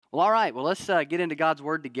Well, all right. Well, let's get into God's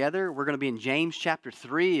Word together. We're going to be in James chapter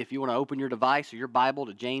 3. If you want to open your device or your Bible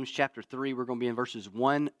to James chapter 3, we're going to be in verses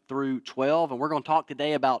 1 through 12. And we're going to talk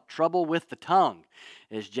today about trouble with the tongue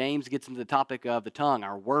as James gets into the topic of the tongue,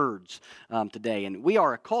 our words today. And we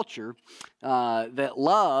are a culture that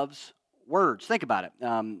loves words. Think about it.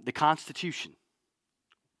 The Constitution,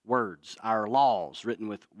 words. Our laws written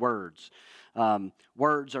with words.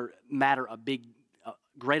 Words matter a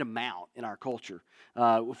great amount in our culture.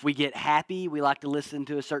 If we get happy, we like to listen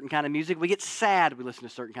to a certain kind of music. If we get sad, we listen to a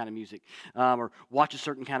certain kind of music or watch a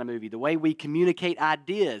certain kind of movie. The way we communicate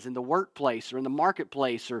ideas in the workplace or in the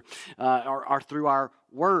marketplace or through our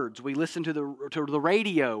words. We listen to the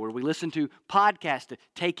radio, or we listen to podcasts to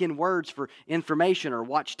take in words for information, or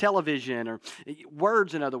watch television, or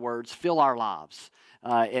words, in other words, fill our lives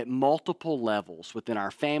at multiple levels within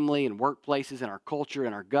our family and workplaces, in our culture,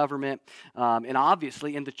 in our government, and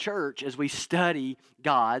obviously in the church as we study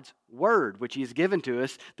God's Word, which He has given to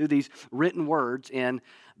us through these written words in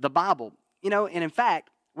the Bible. And in fact,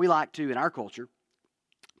 we like to, in our culture,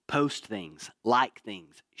 post things, like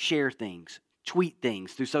things, share things, tweet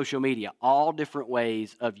things through social media, all different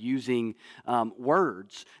ways of using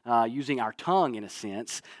words, using our tongue in a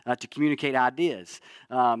sense to communicate ideas.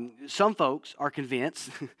 Some folks are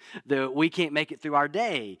convinced that we can't make it through our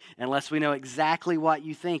day unless we know exactly what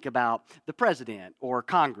you think about the president or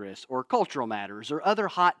Congress or cultural matters or other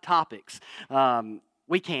hot topics.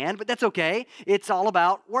 We can, but that's okay. It's all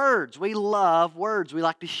about words. We love words. We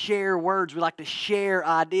like to share words. We like to share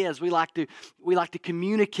ideas. We like to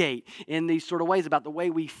communicate in these sort of ways about the way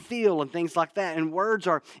we feel and things like that. And words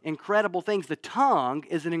are incredible things. The tongue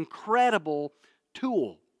is an incredible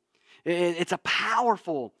tool. It's a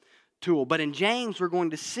powerful tool. But in James, we're going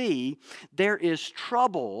to see there is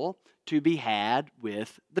trouble to be had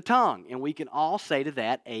with the tongue. And we can all say to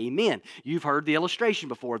that, amen. You've heard the illustration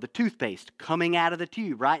before, the toothpaste coming out of the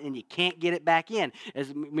tube, right? And you can't get it back in.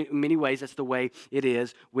 In many ways, that's the way it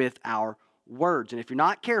is with our words. And if you're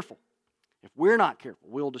not careful, if we're not careful,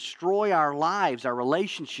 we'll destroy our lives, our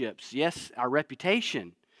relationships, yes, our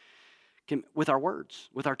reputation with our words,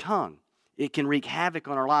 with our tongue. It can wreak havoc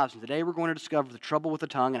on our lives. And today we're going to discover the trouble with the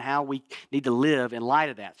tongue and how we need to live in light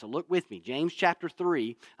of that. So look with me. James chapter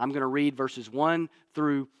 3, I'm going to read verses 1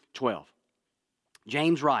 through 12.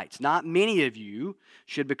 James writes, "Not many of you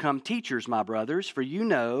should become teachers, my brothers, for you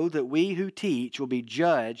know that we who teach will be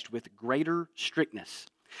judged with greater strictness.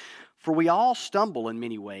 For we all stumble in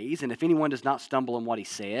many ways, and if anyone does not stumble in what he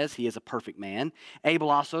says, he is a perfect man, able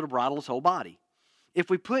also to bridle his whole body. If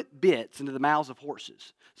we put bits into the mouths of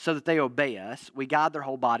horses so that they obey us, we guide their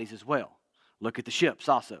whole bodies as well. Look at the ships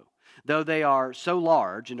also. Though they are so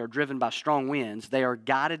large and are driven by strong winds, they are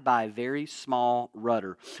guided by a very small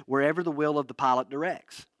rudder, wherever the will of the pilot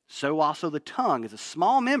directs. So also the tongue is a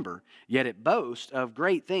small member, yet it boasts of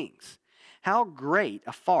great things. How great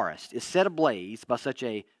a forest is set ablaze by such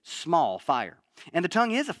a small fire. And the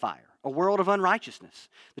tongue is a fire, a world of unrighteousness.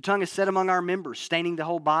 The tongue is set among our members, staining the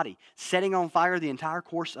whole body, setting on fire the entire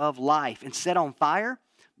course of life, and set on fire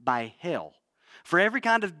by hell. For every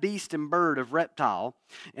kind of beast and bird, of reptile,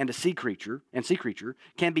 and a sea creature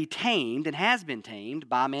can be tamed and has been tamed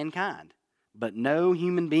by mankind. But no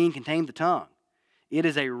human being can tame the tongue. It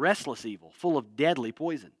is a restless evil, full of deadly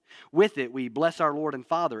poison. With it we bless our Lord and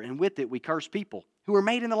Father, and with it we curse people who are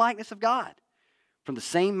made in the likeness of God. From the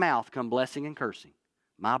same mouth come blessing and cursing.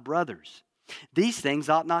 My brothers, these things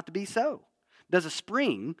ought not to be so. Does a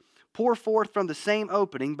spring pour forth from the same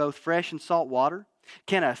opening both fresh and salt water?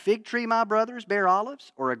 Can a fig tree, my brothers, bear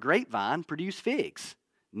olives, or a grapevine produce figs?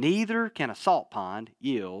 Neither can a salt pond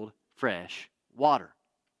yield fresh water."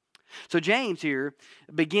 So James here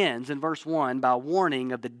begins in verse 1 by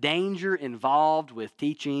warning of the danger involved with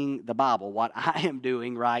teaching the Bible, what I am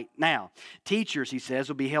doing right now. Teachers, he says,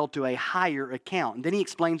 will be held to a higher account. And then he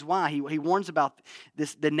explains why. He warns about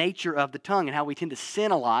the nature of the tongue and how we tend to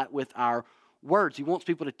sin a lot with our words. He wants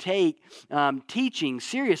people to take teaching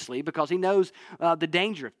seriously because he knows the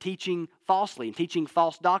danger of teaching falsely and teaching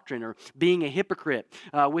false doctrine or being a hypocrite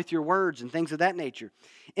with your words and things of that nature.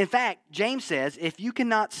 In fact, James says, if you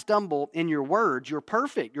cannot stumble in your words, you're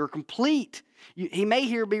perfect, you're complete. He may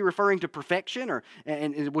here be referring to perfection,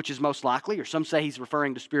 which is most likely, or some say he's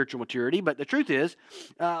referring to spiritual maturity, but the truth is,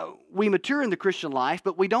 we mature in the Christian life,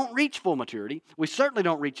 but we don't reach full maturity. We certainly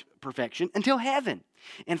don't reach perfection until heaven.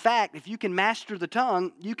 In fact, if you can master the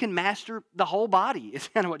tongue, you can master the whole body, is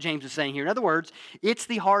kind of what James is saying here. In other words, it's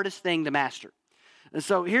the hardest thing to master. And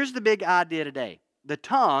so here's the big idea today. The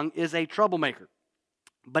tongue is a troublemaker,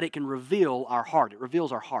 but it can reveal our heart. It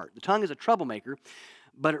reveals our heart. The tongue is a troublemaker,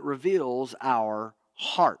 but it reveals our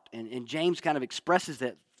heart. And James kind of expresses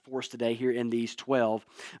that for us today here in these 12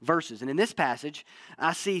 verses. And in this passage,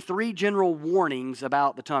 I see 3 general warnings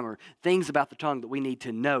about the tongue, or things about the tongue that we need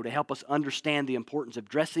to know to help us understand the importance of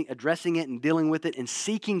addressing it and dealing with it and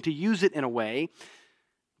seeking to use it in a way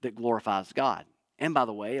that glorifies God. And by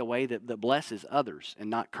the way, a way that blesses others and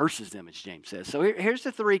not curses them, as James says. So here's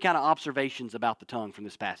the 3 kind of observations about the tongue from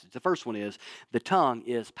this passage. The first one is the tongue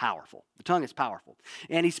is powerful. The tongue is powerful.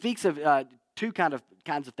 And he speaks of 2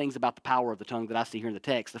 kinds of things about the power of the tongue that I see here in the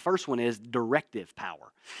text. The first one is directive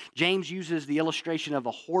power. James uses the illustration of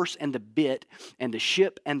a horse and the bit and the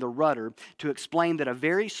ship and the rudder to explain that a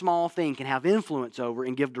very small thing can have influence over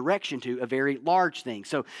and give direction to a very large thing.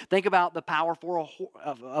 So think about the power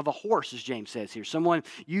of a horse, as James says here. Someone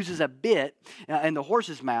uses a bit in the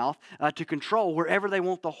horse's mouth to control wherever they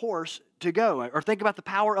want the horse to go. Or think about the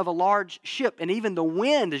power of a large ship and even the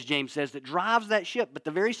wind, as James says, that drives that ship. But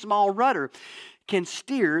the very small rudder can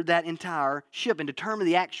steer that entire ship and determine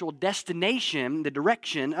the actual destination, the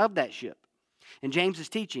direction of that ship. And James is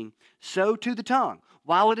teaching, so too the tongue,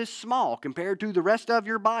 while it is small compared to the rest of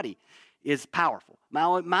your body, is powerful.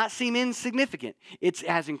 Now, it might seem insignificant. It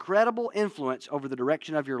has incredible influence over the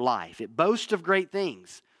direction of your life. It boasts of great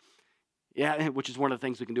things. Yeah, which is one of the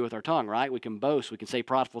things we can do with our tongue, right? We can boast, we can say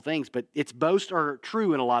prideful things, but its boasts are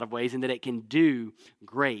true in a lot of ways in that it can do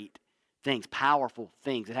great things, powerful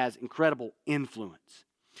things. It has incredible influence.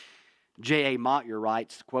 J.A. Motyer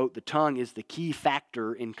writes, quote, "The tongue is the key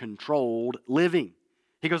factor in controlled living."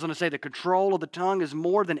 He goes on to say the control of the tongue is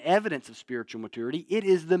more than evidence of spiritual maturity. It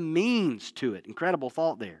is the means to it. Incredible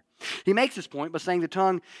thought there. He makes this point by saying the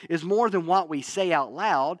tongue is more than what we say out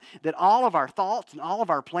loud, that all of our thoughts and all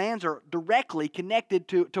of our plans are directly connected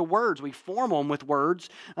to words. We form them with words,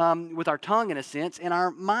 with our tongue in a sense, in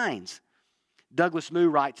our minds. Douglas Moo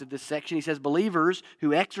writes of this section, he says, believers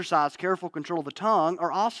who exercise careful control of the tongue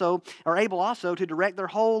are able also to direct their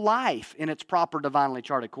whole life in its proper divinely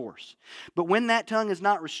charted course. But when that tongue is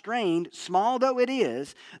not restrained, small though it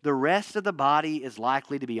is, the rest of the body is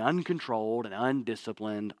likely to be uncontrolled and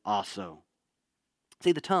undisciplined also.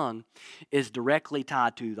 See, the tongue is directly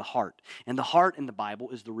tied to the heart. And the heart in the Bible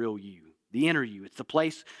is the real you. The inner you. It's the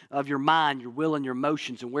place of your mind, your will, and your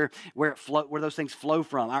emotions, and where those things flow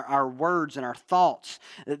from. Our words and our thoughts,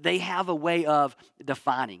 they have a way of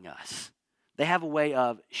defining us. They have a way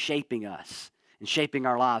of shaping us and shaping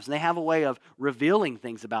our lives. And they have a way of revealing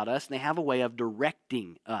things about us, and they have a way of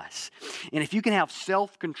directing us. And if you can have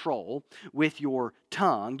self-control with your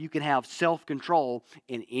tongue, you can have self-control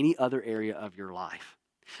in any other area of your life.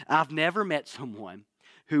 I've never met someone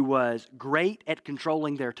who was great at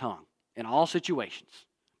controlling their tongue in all situations,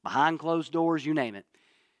 behind closed doors, you name it,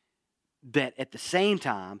 that at the same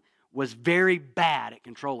time was very bad at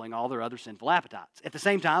controlling all their other sinful appetites. At the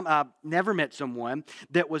same time, I've never met someone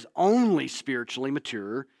that was only spiritually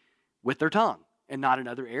mature with their tongue and not in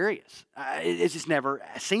other areas. It's just never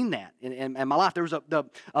seen that in my life. There was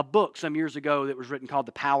a book some years ago that was written called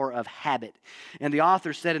The Power of Habit. And the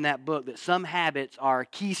author said in that book that some habits are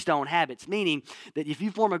keystone habits, meaning that if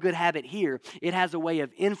you form a good habit here, it has a way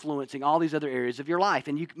of influencing all these other areas of your life.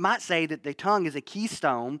 And you might say that the tongue is a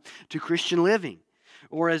keystone to Christian living.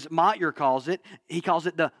 Or as Motyer calls it, he calls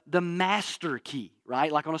it the master key,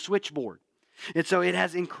 right? Like on a switchboard. And so it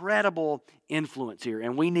has incredible influence here,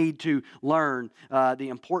 and we need to learn the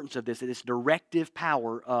importance of this directive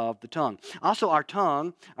power of the tongue. Also, our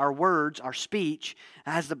tongue, our words, our speech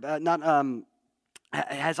has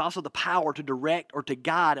has also the power to direct or to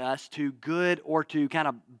guide us to good or to kind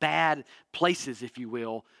of bad places, if you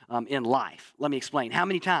will, in life. Let me explain. How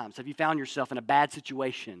many times have you found yourself in a bad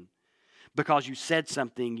situation because you said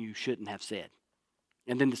something you shouldn't have said,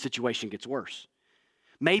 and then the situation gets worse?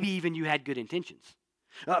 Maybe even you had good intentions.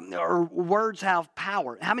 Or words have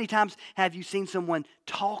power. How many times have you seen someone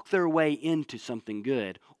talk their way into something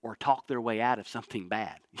good or talk their way out of something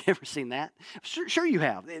bad? You ever seen that? Sure you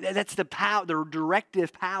have. That's the power, the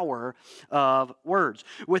directive power of words.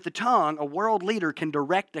 With the tongue, a world leader can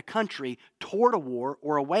direct a country toward a war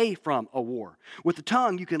or away from a war. With the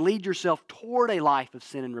tongue, you can lead yourself toward a life of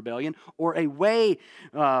sin and rebellion or away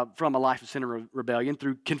from a life of sin and rebellion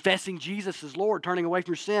through confessing Jesus as Lord, turning away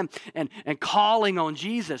from your sin, and calling on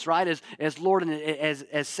Jesus, right, as Lord and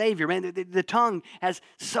as Savior. Man, the tongue has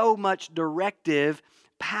so much directive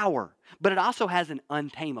power, but it also has an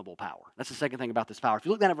untamable power. That's the second thing about this power. If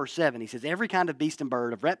you look down at verse 7, he says, every kind of beast and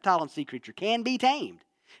bird, of reptile and sea creature can be tamed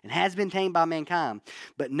and has been tamed by mankind,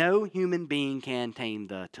 but no human being can tame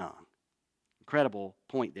the tongue. Incredible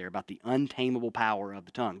point there about the untamable power of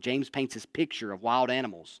the tongue. James paints this picture of wild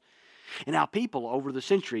animals and how people over the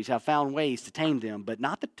centuries have found ways to tame them, but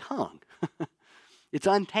not the tongue. It's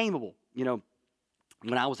untamable. You know,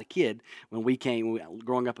 When I was a kid,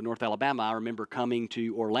 growing up in North Alabama, I remember coming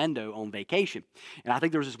to Orlando on vacation. And I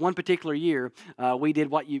think there was this one particular year, we did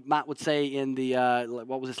what you would say in the,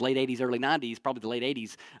 late 80s, early 90s, probably the late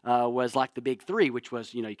 80s, was like the big three, which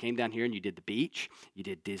was, you came down here and you did the beach, you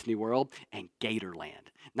did Disney World, and Gatorland.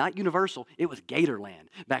 Not Universal, it was Gatorland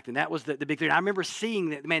back then. That was the big three. And I remember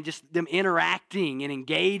seeing that, man, just them interacting and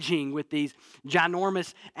engaging with these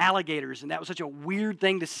ginormous alligators. And that was such a weird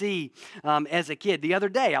thing to see as a kid. The other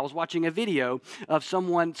day, I was watching a video of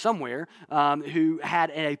someone somewhere who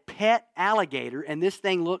had a pet alligator, and this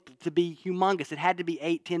thing looked to be humongous. It had to be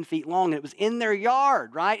 8-10 feet long, and it was in their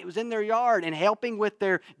yard, right? It was in their yard and helping with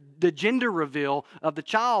the gender reveal of the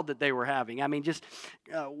child that they were having. I mean, just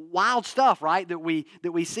wild stuff, right, that we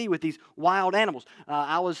see with these wild animals.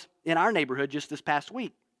 I was in our neighborhood just this past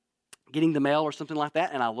week getting the mail or something like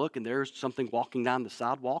that, and I look and there's something walking down the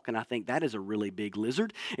sidewalk, and I think that is a really big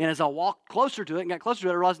lizard. And as I walked closer to it and got closer to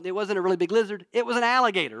it, I realized it wasn't a really big lizard. It was an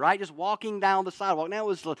alligator, right, just walking down the sidewalk. Now, it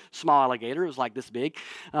was a small alligator. It was like this big,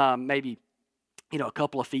 maybe a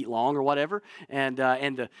couple of feet long or whatever. And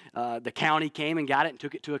the county came and got it and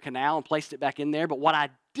took it to a canal and placed it back in there. But what I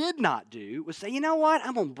did not do was say, you know what,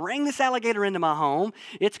 I'm going to bring this alligator into my home.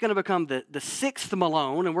 It's going to become the sixth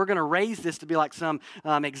Malone, and we're going to raise this to be like some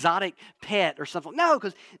exotic pet or something. No,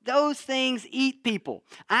 because those things eat people.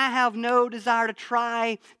 I have no desire to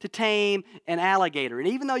try to tame an alligator. And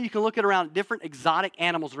even though you can look at around different exotic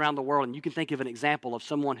animals around the world, and you can think of an example of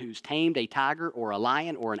someone who's tamed a tiger or a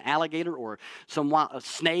lion or an alligator or a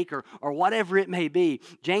snake or whatever it may be,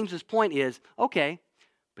 James's point is, okay,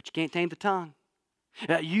 but you can't tame the tongue.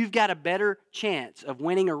 You've got a better chance of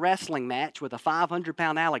winning a wrestling match with a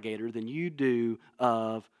 500-pound alligator than you do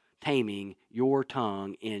of taming your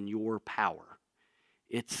tongue in your power.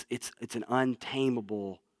 It's an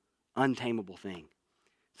untamable thing.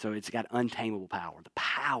 So it's got untamable power, the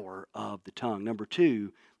power of the tongue. Number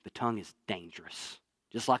two, the tongue is dangerous.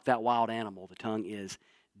 Just like that wild animal, the tongue is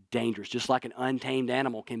dangerous. Just like an untamed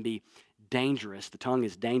animal can be dangerous, the tongue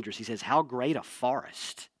is dangerous. He says, how great a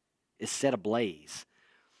forest is set ablaze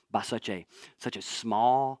by such a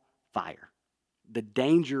small fire.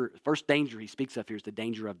 The first danger he speaks of here is the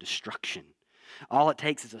danger of destruction. All it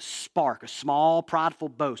takes is a spark, a small prideful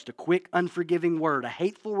boast, a quick unforgiving word, a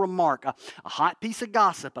hateful remark, a hot piece of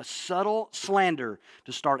gossip, a subtle slander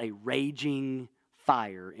to start a raging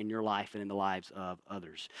fire in your life and in the lives of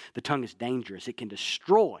others. The tongue is dangerous. It can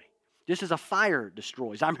destroy, just as a fire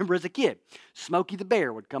destroys. I remember as a kid, Smokey the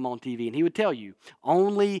Bear would come on TV and he would tell you,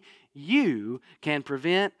 only you can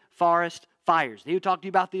prevent forest fires. He would talk to you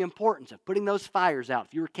about the importance of putting those fires out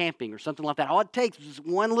if you were camping or something like that. All it takes is just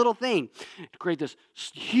one little thing to create this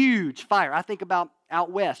huge fire. I think about out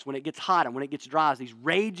west when it gets hot and when it gets dry,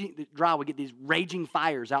 we get these raging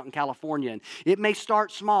fires out in California. And it may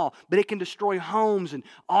start small, but it can destroy homes and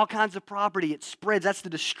all kinds of property. It spreads. That's the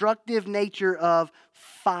destructive nature of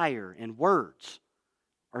fire. And words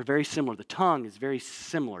are very similar. The tongue is very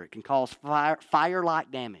similar. It can cause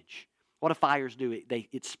fire-like damage. What do fires do?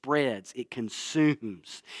 It spreads, it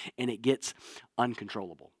consumes, and it gets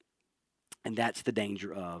uncontrollable. And that's the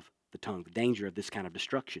danger of the tongue, the danger of this kind of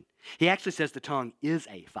destruction. He actually says the tongue is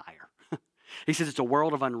a fire. He says it's a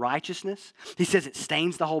world of unrighteousness. He says it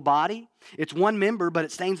stains the whole body. It's one member, but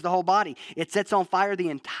it stains the whole body. It sets on fire the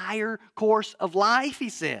entire course of life, he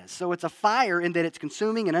says. So it's a fire in that it's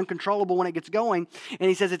consuming and uncontrollable when it gets going. And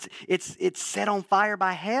he says it's set on fire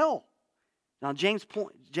by hell. Now, James'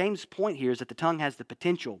 point here is that the tongue has the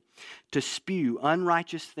potential to spew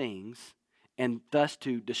unrighteous things and thus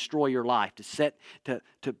to destroy your life, to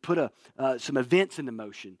put some events into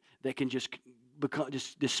motion that can just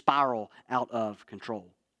spiral out of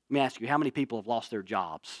control. Let me ask you, how many people have lost their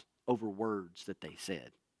jobs over words that they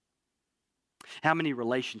said? How many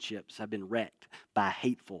relationships have been wrecked by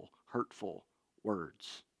hateful, hurtful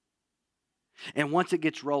words? And once it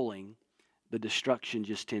gets rolling, the destruction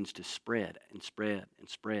just tends to spread and spread and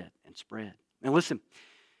spread and spread. Now listen,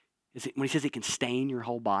 when he says it can stain your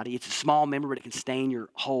whole body, it's a small member, but it can stain your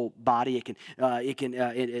whole body. It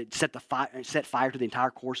can set fire to the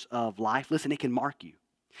entire course of life. Listen, it can mark you.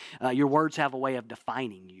 Your words have a way of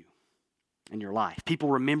defining you in your life. People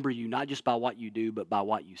remember you not just by what you do, but by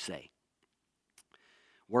what you say.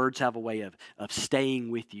 Words have a way of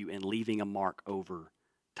staying with you and leaving a mark over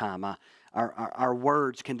time. Our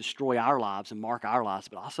words can destroy our lives and mark our lives,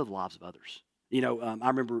 but also the lives of others. I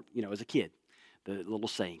remember, as a kid, the little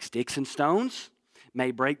saying, sticks and stones may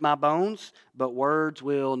break my bones, but words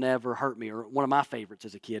will never hurt me. Or one of my favorites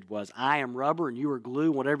as a kid was, I am rubber and you are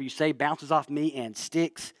glue. Whatever you say bounces off me and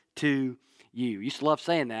sticks to you. Used to love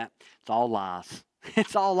saying that. It's all lies.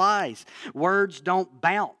 It's all lies. Words don't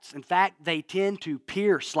bounce. In fact, they tend to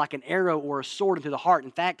pierce like an arrow or a sword into the heart.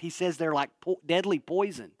 In fact, he says they're like deadly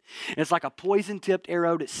poison. It's like a poison-tipped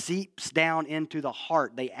arrow that seeps down into the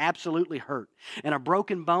heart. They absolutely hurt. And a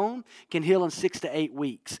broken bone can heal in 6 to 8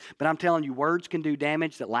 weeks. But I'm telling you, words can do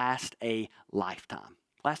damage that lasts a lifetime.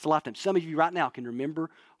 Lasts a lifetime. Some of you right now can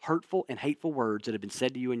remember hurtful and hateful words that have been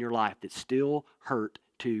said to you in your life that still hurt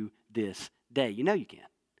to this day. You know you can.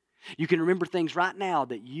 You can remember things right now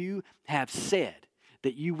that you have said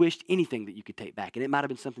that you wished anything that you could take back. And it might have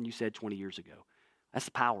been something you said 20 years ago. That's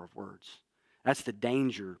the power of words. That's the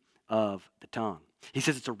danger of the tongue. He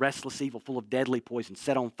says it's a restless evil full of deadly poison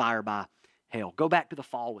set on fire by hell. Go back to the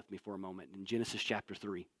fall with me for a moment in Genesis chapter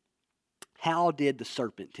 3. How did the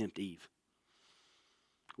serpent tempt Eve?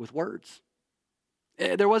 With words.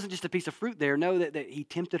 There wasn't just a piece of fruit there. No, that he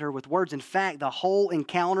tempted her with words. In fact, the whole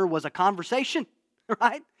encounter was a conversation.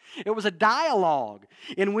 Right? It was a dialogue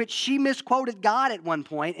in which she misquoted God at one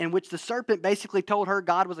point, in which the serpent basically told her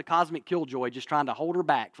God was a cosmic killjoy just trying to hold her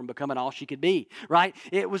back from becoming all she could be. Right?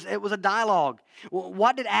 It was a dialogue.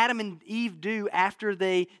 What did Adam and Eve do after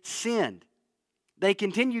they sinned? They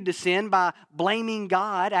continued to sin by blaming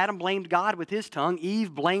God. Adam blamed God with his tongue.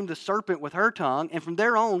 Eve blamed the serpent with her tongue. And from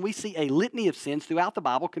there on, we see a litany of sins throughout the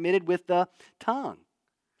Bible committed with the tongue.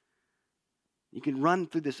 You can run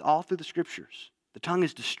through this all through the Scriptures. The tongue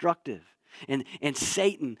is destructive. And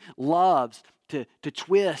Satan loves to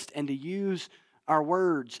twist and to use our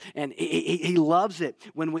words. And he loves it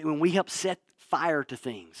when we help set fire to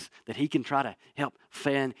things that he can try to help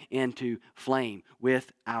fan into flame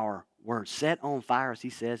with our words. Set on fire, as he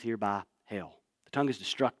says here, by hell. The tongue is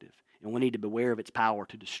destructive. And we need to beware of its power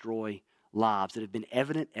to destroy lives that have been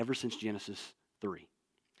evident ever since Genesis 3.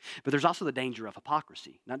 But there's also the danger of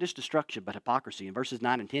hypocrisy. Not just destruction, but hypocrisy. In verses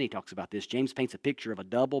 9 and 10, he talks about this. James paints a picture of a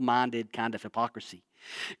double-minded kind of hypocrisy.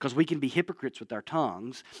 Because we can be hypocrites with our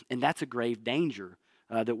tongues, and that's a grave danger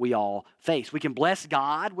that we all face. We can bless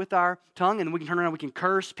God with our tongue, and we can turn around and we can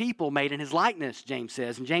curse people made in his likeness, James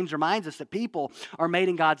says. And James reminds us that people are made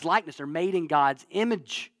in God's likeness. They're made in God's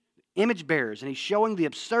image bearers. And he's showing the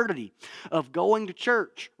absurdity of going to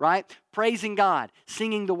church, right? Praising God,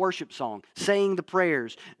 singing the worship song, saying the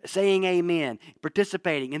prayers, saying amen,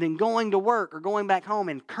 participating, and then going to work or going back home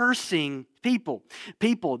and cursing people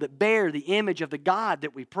that bear the image of the God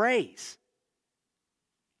that we praise.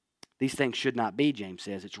 These things should not be, James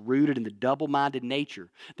says. It's rooted in the double-minded nature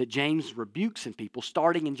that James rebukes in people,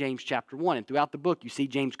 starting in James chapter 1. And throughout the book, you see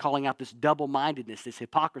James calling out this double-mindedness, this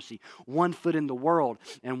hypocrisy. One foot in the world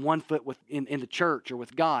and one foot in the church or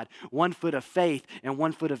with God. One foot of faith and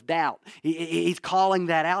one foot of doubt. He's calling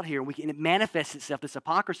that out here. And it manifests itself, this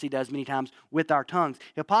hypocrisy does many times, with our tongues.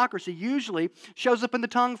 Hypocrisy usually shows up in the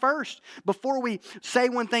tongue first. Before we say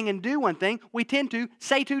one thing and do one thing, we tend to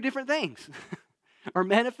say two different things. Or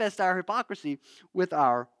manifest our hypocrisy with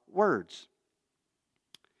our words.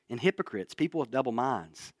 And hypocrites, people with double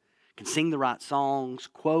minds, can sing the right songs,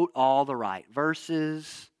 quote all the right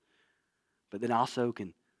verses, but then also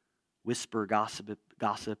can whisper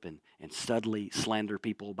gossip and subtly slander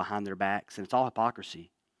people behind their backs. And it's all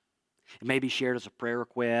hypocrisy. It may be shared as a prayer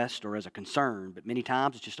request or as a concern, but many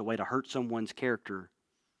times it's just a way to hurt someone's character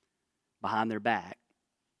behind their back.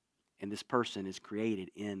 And this person is created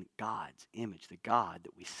in God's image, the God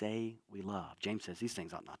that we say we love. James says these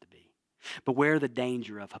things ought not to be. Beware the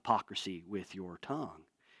danger of hypocrisy with your tongue,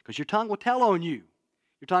 because your tongue will tell on you.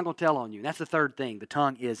 Your tongue will tell on you. And that's the third thing. The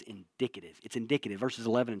tongue is indicative. It's indicative. Verses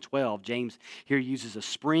 11 and 12, James here uses a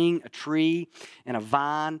spring, a tree, and a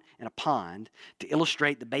vine, and a pond to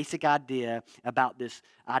illustrate the basic idea about this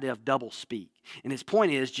idea of double speak. And his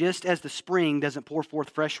point is, just as the spring doesn't pour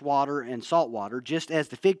forth fresh water and salt water, just as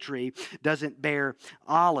the fig tree doesn't bear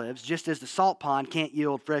olives, just as the salt pond can't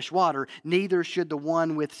yield fresh water, neither should the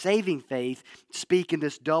one with saving faith speak in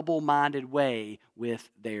this double-minded way with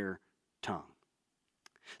their tongue.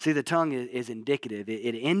 See, the tongue is indicative.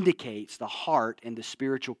 It indicates the heart and the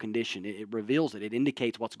spiritual condition. It reveals it. It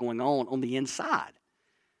indicates what's going on the inside.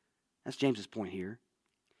 That's James's point here.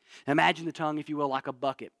 Imagine the tongue, if you will, like a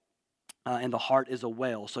bucket, and the heart is a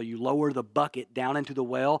well. So you lower the bucket down into the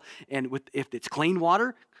well, and if it's clean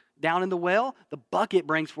water down in the well, the bucket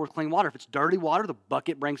brings forth clean water. If it's dirty water, the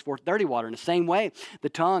bucket brings forth dirty water. In the same way, the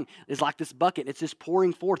tongue is like this bucket. It's just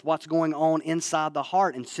pouring forth what's going on inside the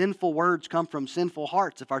heart. And sinful words come from sinful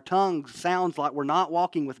hearts. If our tongue sounds like we're not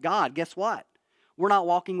walking with God, guess what? We're not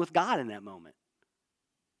walking with God in that moment.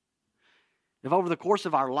 If over the course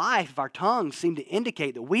of our life, if our tongues seem to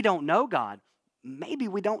indicate that we don't know God, maybe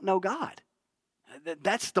we don't know God.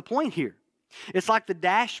 That's the point here. It's like the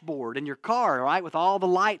dashboard in your car, right, with all the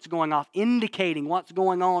lights going off, indicating what's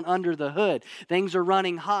going on under the hood. Things are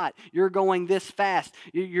running hot. You're going this fast.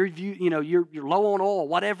 You're low on oil,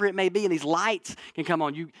 whatever it may be, and these lights can come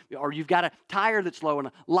on. Or you've got a tire that's low, and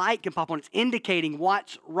a light can pop on. It's indicating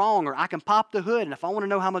what's wrong. Or I can pop the hood, and if I want to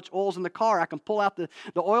know how much oil's in the car, I can pull out the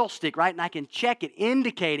oil stick, right, and I can check it,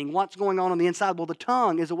 indicating what's going on the inside. Well, the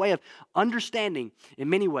tongue is a way of understanding, in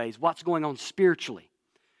many ways, what's going on spiritually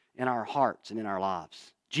in our hearts and in our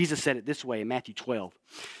lives. Jesus said it this way in Matthew 12.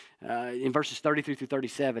 In verses 33 through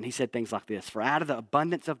 37, he said things like this: "For out of the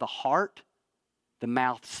abundance of the heart, the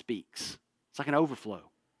mouth speaks." It's like an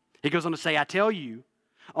overflow. He goes on to say, "I tell you,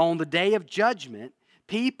 on the day of judgment,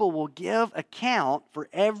 people will give account for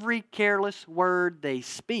every careless word they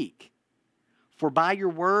speak. For by your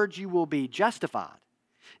words you will be justified,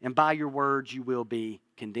 and by your words you will be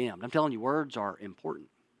condemned." I'm telling you, words are important.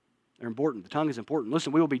 They're important. The tongue is important.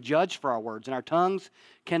 Listen, we will be judged for our words, and our tongues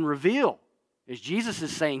can reveal, as Jesus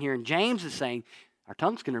is saying here and James is saying, our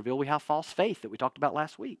tongues can reveal we have false faith that we talked about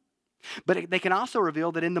last week. But they can also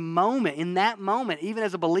reveal that in that moment, even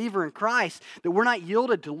as a believer in Christ, that we're not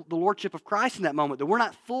yielded to the lordship of Christ in that moment, that we're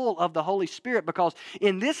not full of the Holy Spirit, because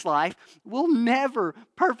in this life, we'll never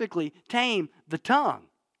perfectly tame the tongue.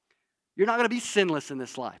 You're not going to be sinless in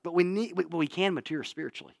this life, but we can mature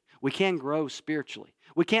spiritually. We can grow spiritually.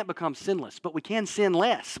 We can't become sinless, but we can sin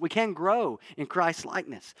less. We can grow in Christ's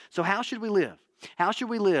likeness. So how should we live? How should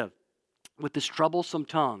we live with this troublesome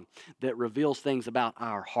tongue that reveals things about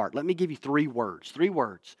our heart? Let me give you three words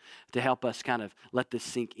to help us kind of let this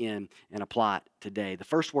sink in and apply it today. The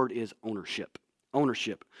first word is ownership.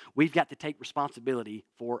 Ownership. We've got to take responsibility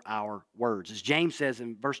for our words. As James says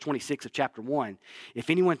in verse 26 of chapter 1, "If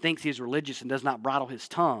anyone thinks he is religious and does not bridle his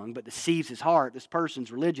tongue, but deceives his heart, this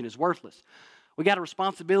person's religion is worthless." We got a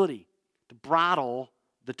responsibility to bridle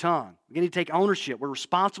the tongue. We need to take ownership. We're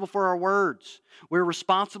responsible for our words. We're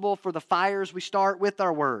responsible for the fires we start with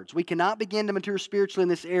our words. We cannot begin to mature spiritually in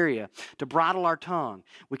this area to bridle our tongue.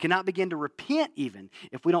 We cannot begin to repent even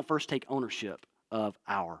if we don't first take ownership of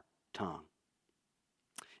our tongue.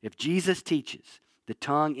 If Jesus teaches the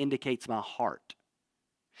tongue indicates my heart,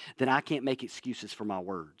 then I can't make excuses for my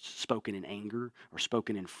words, spoken in anger or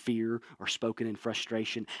spoken in fear or spoken in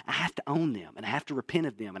frustration. I have to own them, and I have to repent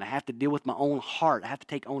of them, and I have to deal with my own heart. I have to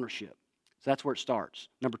take ownership. So that's where it starts.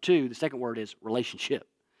 Number two, the second word is relationship.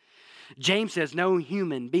 James says no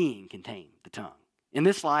human being can tame the tongue. In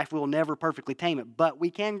this life, we'll never perfectly tame it, but we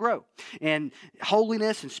can grow. And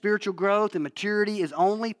holiness and spiritual growth and maturity is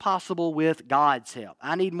only possible with God's help.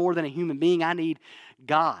 I need more than a human being. I need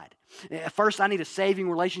God. First, I need a saving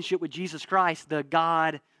relationship with Jesus Christ, the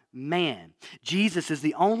God-man. Jesus is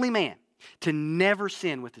the only man to never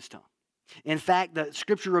sin with his tongue. In fact, the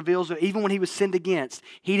Scripture reveals that even when he was sinned against,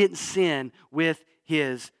 he didn't sin with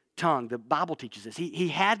his tongue. The Bible teaches us. He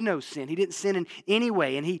had no sin. He didn't sin in any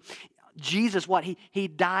way. And Jesus, he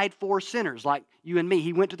died for sinners like you and me.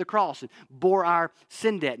 He went to the cross and bore our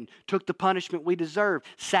sin debt and took the punishment we deserved,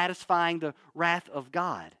 satisfying the wrath of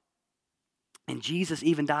God. And Jesus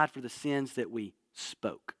even died for the sins that we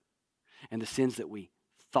spoke and the sins that we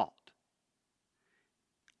thought.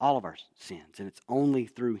 All of our sins. And it's only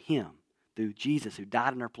through him, through Jesus who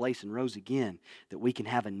died in our place and rose again, that we can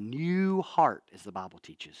have a new heart, as the Bible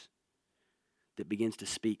teaches, that begins to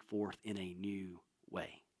speak forth in a new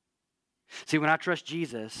way. See, when I trust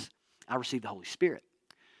Jesus, I receive the Holy Spirit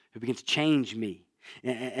who begins to change me.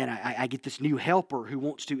 And I get this new helper who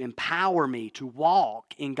wants to empower me to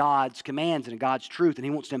walk in God's commands and in God's truth. And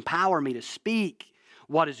he wants to empower me to speak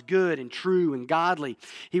what is good and true and godly.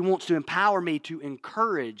 He wants to empower me to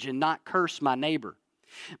encourage and not curse my neighbor.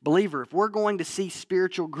 Believer, if we're going to see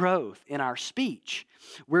spiritual growth in our speech,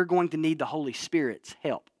 we're going to need the Holy Spirit's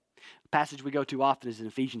help. The passage we go to often is in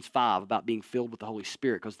Ephesians 5 about being filled with the Holy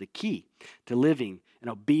Spirit, because the key to living an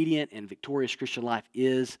obedient and victorious Christian life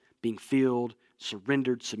is being filled,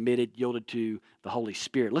 surrendered, submitted, yielded to the Holy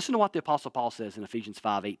Spirit. Listen to what the Apostle Paul says in Ephesians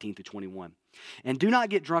 5, 18 through 21. "And do not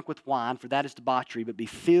get drunk with wine, for that is debauchery, but be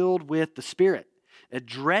filled with the Spirit,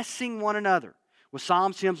 addressing one another with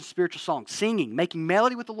psalms, hymns, and spiritual songs, singing, making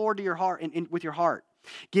melody with the Lord to your heart and with your heart,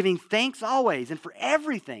 giving thanks always and for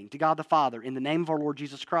everything to God the Father in the name of our Lord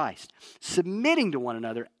Jesus Christ, submitting to one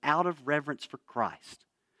another out of reverence for Christ."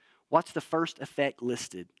 What's the first effect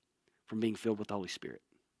listed from being filled with the Holy Spirit?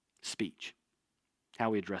 Speech. How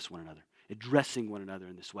we address one another. Addressing one another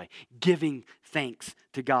in this way. Giving thanks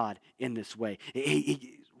to God in this way.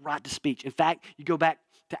 Right to speech. In fact, you go back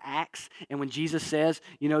to Acts, and when Jesus says,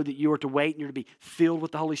 that you are to wait and you're to be filled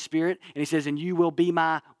with the Holy Spirit, and he says, "And you will be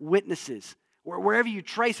my witnesses." Wherever you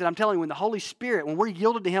trace it, I'm telling you, when the Holy Spirit, when we're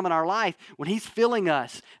yielded to Him in our life, when He's filling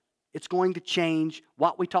us, it's going to change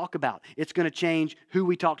what we talk about. It's going to change who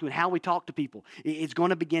we talk to and how we talk to people. It's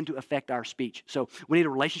going to begin to affect our speech. So we need a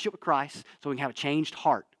relationship with Christ so we can have a changed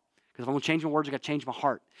heart. Because if I'm going to change my words, I've got to change my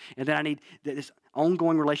heart. And then I need this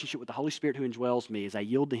ongoing relationship with the Holy Spirit who indwells me as I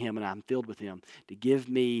yield to Him and I'm filled with Him to give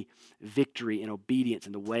me victory and obedience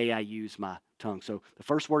in the way I use my tongue. So the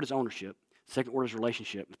first word is ownership. The second word is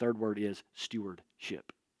relationship. The third word is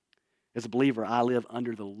stewardship. As a believer, I live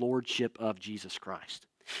under the lordship of Jesus Christ.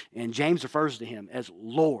 And James refers to Him as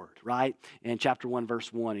Lord, right? In chapter 1,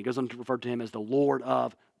 verse 1. He goes on to refer to Him as the Lord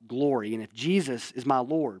of glory. And if Jesus is my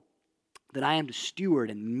Lord, then I am to steward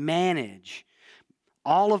and manage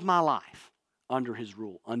all of my life under His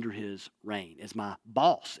rule, under His reign, as my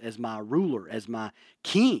boss, as my ruler, as my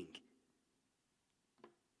king.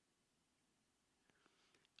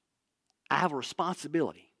 I have a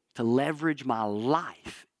responsibility to leverage my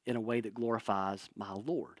life in a way that glorifies my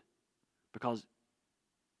Lord because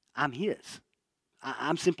I'm His.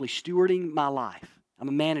 I'm simply stewarding my life. I'm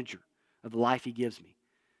a manager of the life He gives me.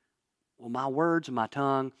 Well, my words and my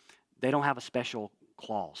tongue, they don't have a special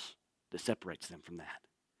clause that separates them from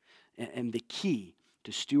that. And the key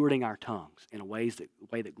to stewarding our tongues in a way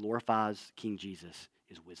that glorifies King Jesus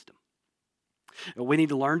is wisdom. We need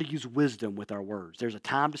to learn to use wisdom with our words. There's a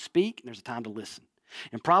time to speak and there's a time to listen.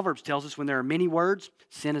 And Proverbs tells us when there are many words,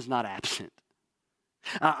 sin is not absent.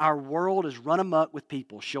 Our world is run amok with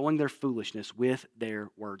people showing their foolishness with their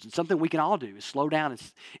words. And something we can all do is slow down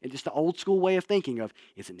and just the old school way of thinking of,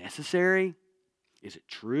 is it necessary? Is it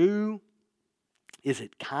true? Is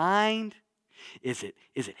it kind? Is it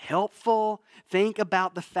helpful? Think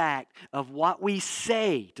about the fact of what we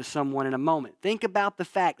say to someone in a moment. Think about the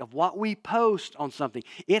fact of what we post on something.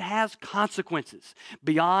 It has consequences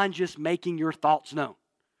beyond just making your thoughts known.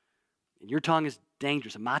 And your tongue is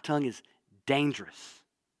dangerous, and my tongue is dangerous.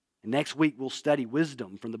 And next week we'll study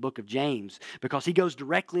wisdom from the book of James because he goes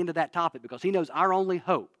directly into that topic because he knows our only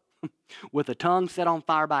hope with a tongue set on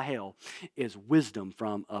fire by hell is wisdom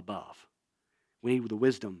from above. We need the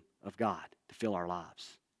wisdom of God to fill our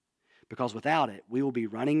lives. Because without it, we will be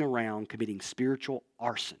running around committing spiritual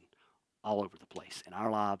arson all over the place in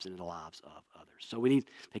our lives and in the lives of others. So we need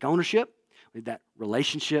to take ownership. We need that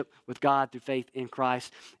relationship with God through faith in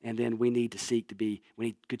Christ. And then we need to we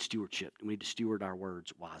need good stewardship. We need to steward our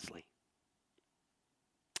words wisely.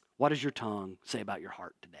 What does your tongue say about your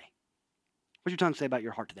heart today? What does your tongue say about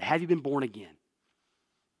your heart today? Have you been born again?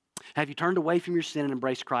 Have you turned away from your sin and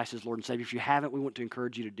embraced Christ as Lord and Savior? If you haven't, we want to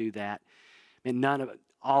encourage you to do that. And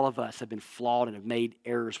all of us have been flawed and have made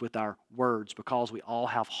errors with our words because we all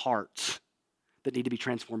have hearts that need to be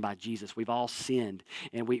transformed by Jesus. We've all sinned,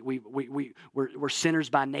 and we're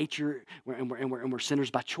sinners by nature, and we're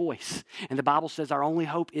sinners by choice. And the Bible says our only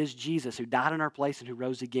hope is Jesus, who died in our place and who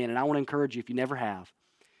rose again. And I want to encourage you, if you never have,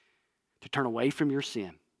 to turn away from your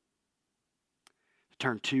sin, to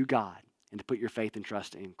turn to God, and to put your faith and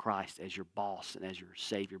trust in Christ as your boss and as your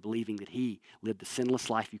Savior, believing that He lived the sinless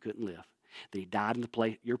life you couldn't live, that He died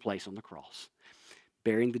in your place on the cross,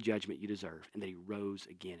 bearing the judgment you deserve, and that He rose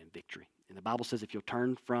again in victory. And the Bible says if you'll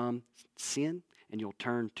turn from sin and you'll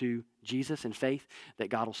turn to Jesus in faith, that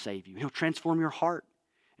God will save you. He'll transform your heart,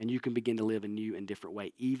 and you can begin to live a new and different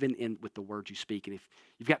way, even with the words you speak. And if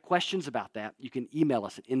you've got questions about that, you can email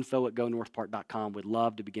us at info@gonorthpark.com. We'd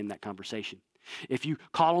love to begin that conversation. If you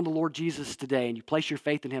call on the Lord Jesus today and you place your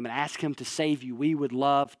faith in Him and ask Him to save you, we would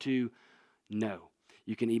love to know.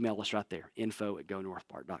 You can email us right there,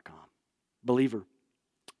 info@gonorthpark.com. Believer,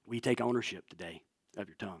 will you take ownership today of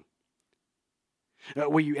your tongue?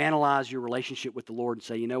 Will you analyze your relationship with the Lord and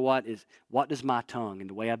say, you know what does my tongue and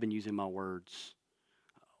the way I've been using my words,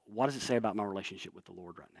 what does it say about my relationship with the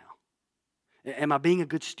Lord right now? Am I being a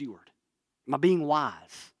good steward? Am I being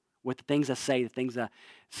wise with the things I say, the things I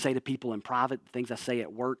say to people in private, the things I say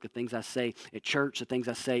at work, the things I say at church, the things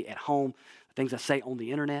I say at home, the things I say on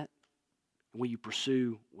the internet? Will you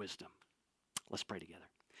pursue wisdom? Let's pray together.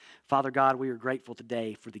 Father God, we are grateful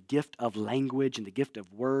today for the gift of language and the gift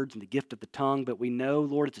of words and the gift of the tongue, but we know,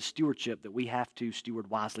 Lord, it's a stewardship that we have to steward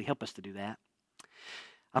wisely. Help us to do that.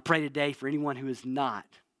 I pray today for anyone who has not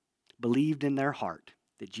believed in their heart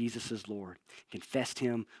that Jesus is Lord, confessed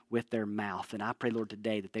Him with their mouth. And I pray, Lord,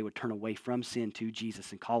 today that they would turn away from sin to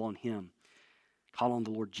Jesus and call on Him, call on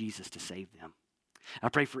the Lord Jesus to save them. I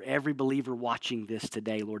pray for every believer watching this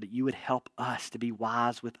today, Lord, that you would help us to be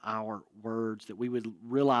wise with our words, that we would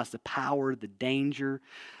realize the power, the danger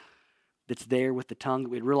that's there with the tongue, that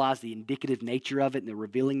we'd realize the indicative nature of it and the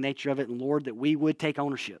revealing nature of it, and Lord, that we would take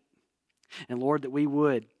ownership. And Lord, that we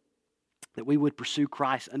would that we would pursue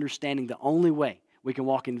Christ, understanding the only way we can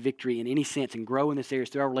walk in victory in any sense and grow in this area is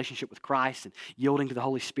through our relationship with Christ and yielding to the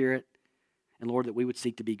Holy Spirit. And Lord, that we would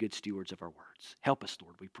seek to be good stewards of our words. Help us,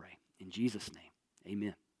 Lord, we pray. In Jesus' name,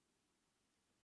 amen.